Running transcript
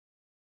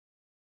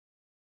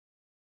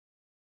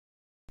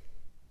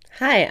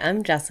Hi,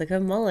 I'm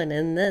Jessica Mullen,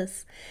 and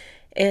this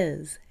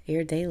is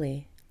your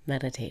daily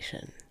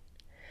meditation.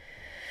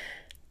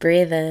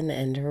 Breathe in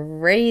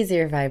and raise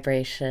your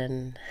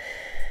vibration.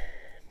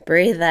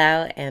 Breathe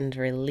out and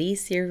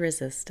release your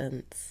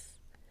resistance.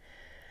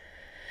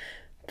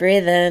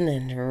 Breathe in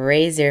and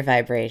raise your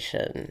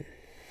vibration.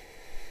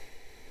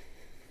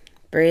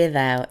 Breathe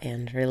out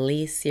and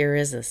release your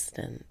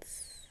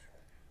resistance.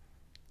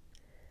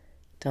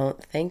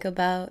 Don't think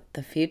about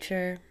the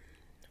future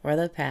or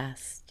the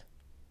past.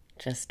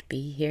 Just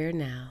be here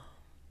now.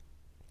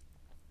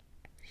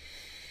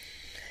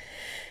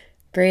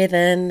 Breathe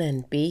in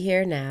and be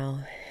here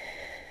now.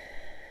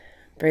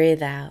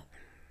 Breathe out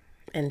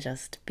and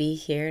just be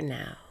here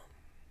now.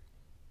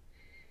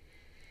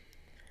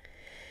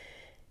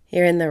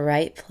 You're in the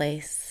right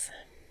place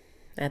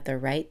at the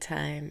right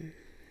time.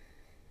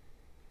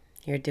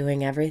 You're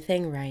doing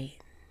everything right.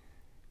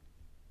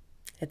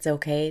 It's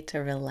okay to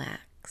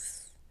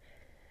relax.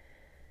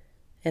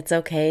 It's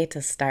okay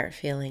to start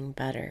feeling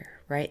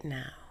better right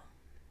now.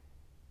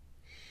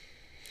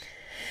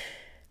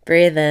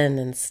 Breathe in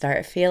and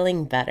start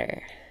feeling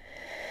better.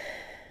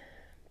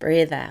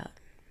 Breathe out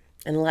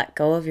and let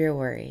go of your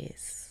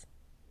worries.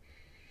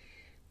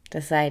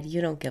 Decide you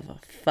don't give a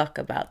fuck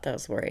about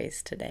those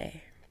worries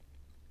today.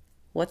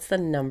 What's the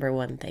number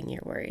one thing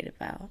you're worried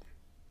about?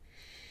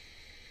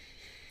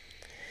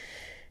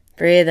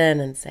 Breathe in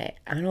and say,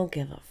 I don't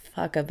give a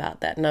fuck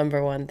about that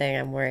number one thing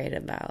I'm worried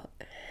about.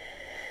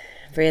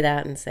 Breathe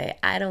out and say,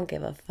 I don't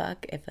give a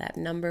fuck if that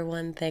number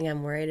one thing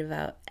I'm worried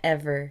about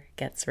ever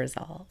gets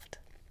resolved.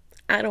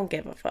 I don't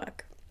give a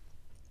fuck.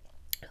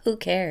 Who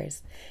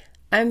cares?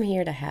 I'm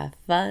here to have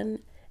fun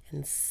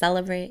and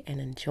celebrate and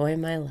enjoy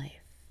my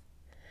life.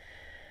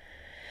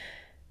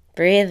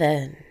 Breathe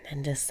in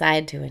and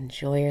decide to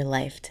enjoy your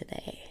life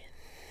today.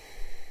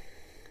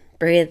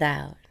 Breathe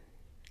out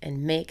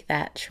and make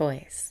that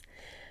choice.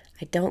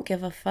 I don't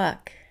give a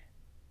fuck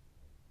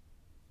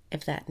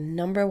if that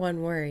number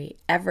one worry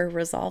ever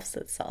resolves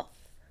itself.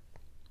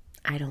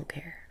 I don't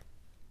care.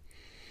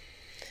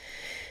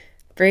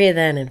 Breathe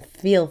in and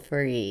feel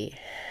free.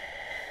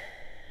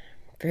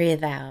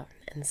 Breathe out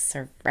and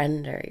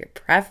surrender your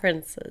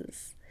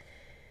preferences.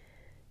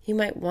 You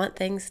might want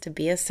things to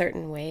be a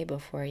certain way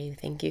before you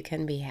think you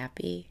can be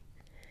happy,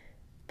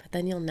 but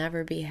then you'll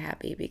never be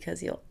happy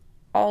because you'll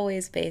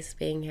always base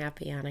being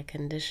happy on a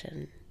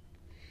condition.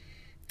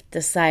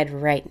 Decide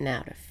right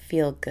now to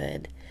feel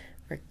good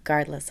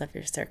regardless of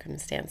your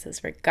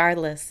circumstances,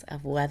 regardless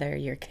of whether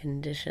your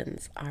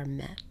conditions are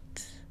met.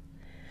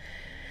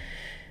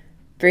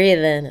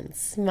 Breathe in and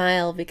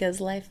smile because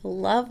life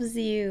loves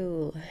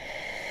you.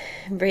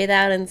 Breathe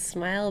out and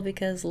smile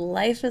because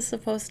life is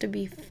supposed to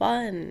be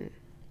fun.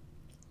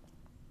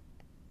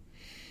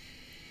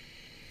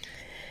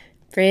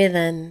 Breathe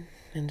in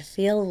and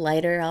feel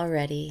lighter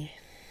already.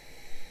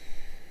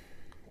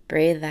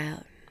 Breathe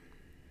out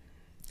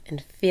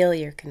and feel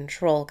your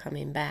control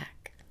coming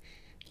back.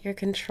 Your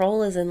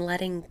control is in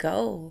letting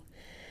go.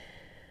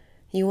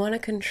 You want to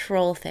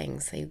control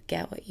things so you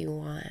get what you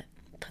want.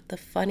 But the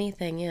funny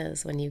thing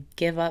is, when you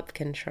give up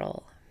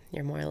control,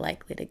 you're more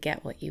likely to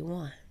get what you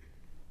want.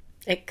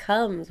 It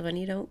comes when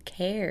you don't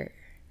care.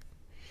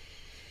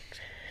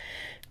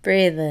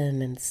 Breathe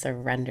in and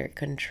surrender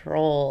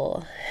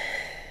control.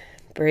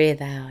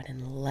 Breathe out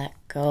and let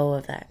go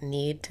of that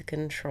need to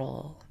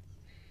control.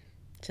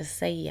 Just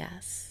say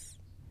yes.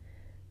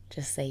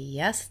 Just say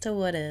yes to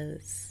what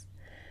is.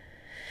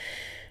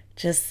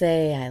 Just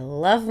say, I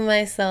love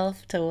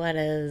myself to what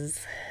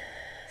is.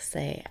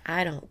 Say,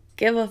 I don't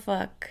give a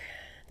fuck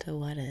to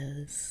what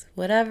is.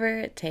 Whatever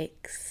it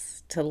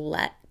takes to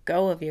let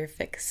go of your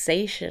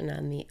fixation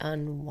on the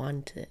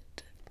unwanted.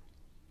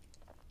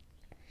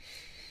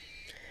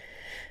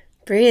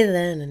 Breathe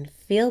in and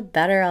feel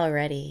better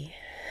already.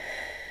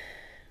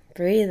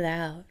 Breathe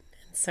out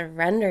and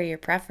surrender your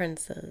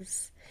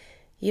preferences.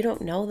 You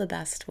don't know the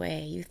best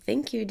way. You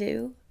think you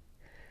do,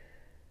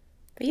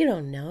 but you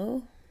don't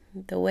know.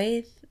 The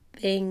way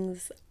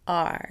things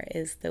are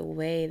is the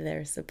way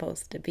they're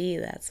supposed to be.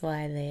 That's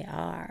why they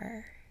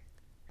are.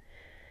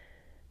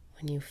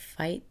 When you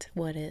fight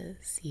what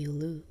is, you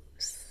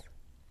lose.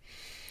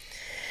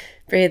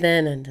 Breathe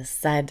in and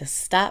decide to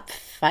stop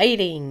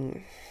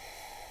fighting.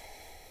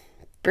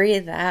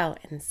 Breathe out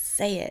and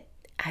say it.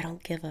 I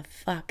don't give a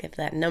fuck if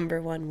that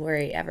number one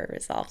worry ever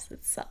resolves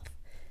itself.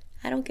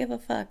 I don't give a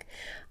fuck.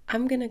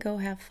 I'm going to go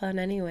have fun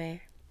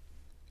anyway.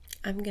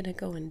 I'm going to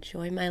go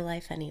enjoy my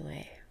life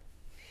anyway.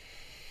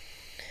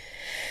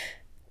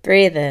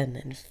 Breathe in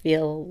and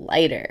feel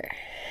lighter.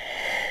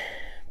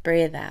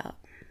 Breathe out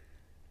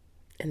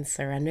and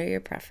surrender your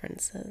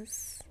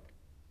preferences.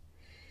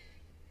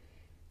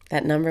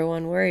 That number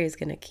one worry is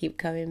going to keep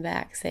coming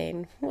back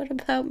saying, what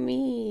about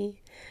me?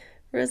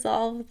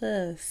 Resolve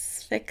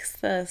this, fix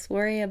this,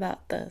 worry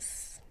about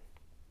this.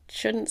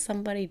 Shouldn't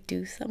somebody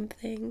do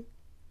something?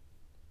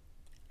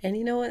 And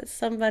you know what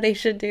somebody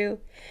should do?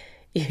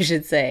 You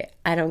should say,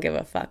 I don't give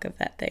a fuck if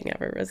that thing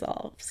ever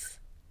resolves.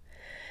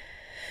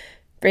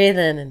 Breathe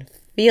in and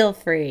feel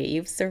free.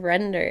 You've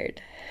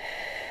surrendered.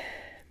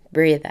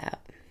 Breathe out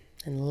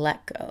and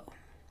let go.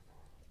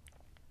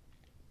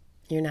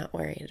 You're not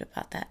worried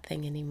about that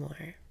thing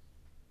anymore.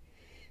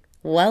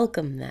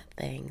 Welcome that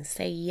thing.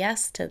 Say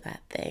yes to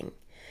that thing.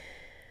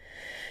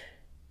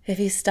 If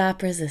you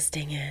stop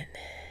resisting it,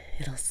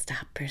 it'll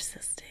stop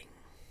persisting.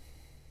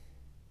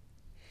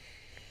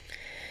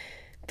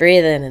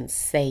 Breathe in and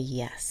say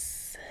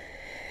yes.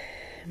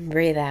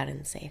 Breathe out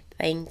and say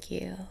thank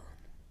you.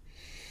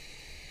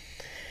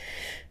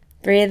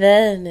 Breathe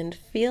in and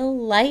feel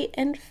light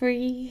and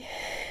free.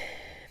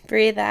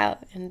 Breathe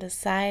out and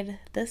decide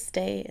this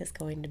day is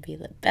going to be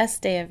the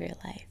best day of your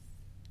life.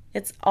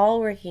 It's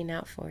all working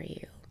out for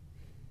you.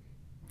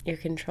 Your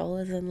control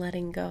is in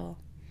letting go.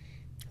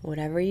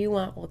 Whatever you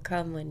want will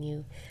come when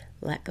you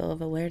let go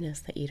of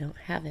awareness that you don't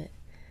have it.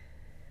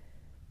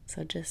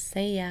 So just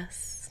say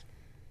yes,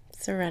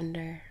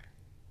 surrender,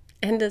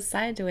 and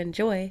decide to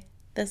enjoy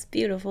this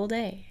beautiful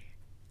day.